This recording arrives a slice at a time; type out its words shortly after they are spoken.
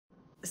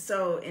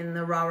So in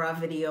the RAWRAW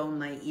video,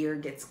 my ear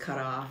gets cut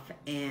off,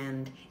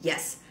 and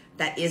yes,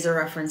 that is a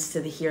reference to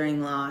the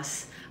hearing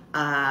loss.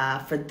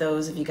 For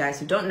those of you guys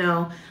who don't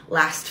know,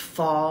 last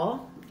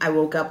fall, I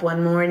woke up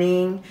one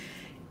morning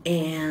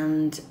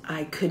and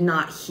I could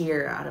not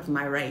hear out of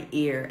my right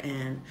ear,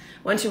 and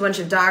went to a bunch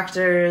of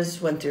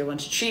doctors, went through a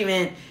bunch of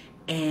treatment,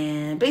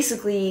 and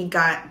basically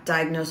got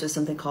diagnosed with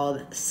something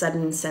called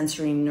sudden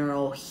sensory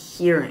neural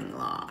hearing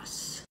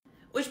loss,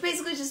 which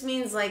basically just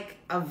means like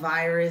a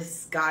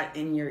virus got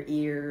in your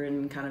ear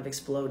and kind of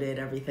exploded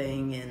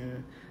everything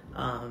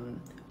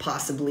and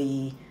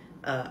possibly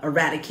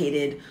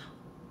eradicated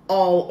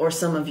all or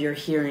some of your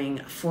hearing.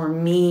 For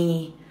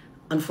me,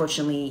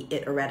 unfortunately,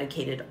 it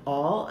eradicated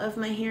all of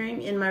my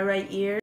hearing in my right ear.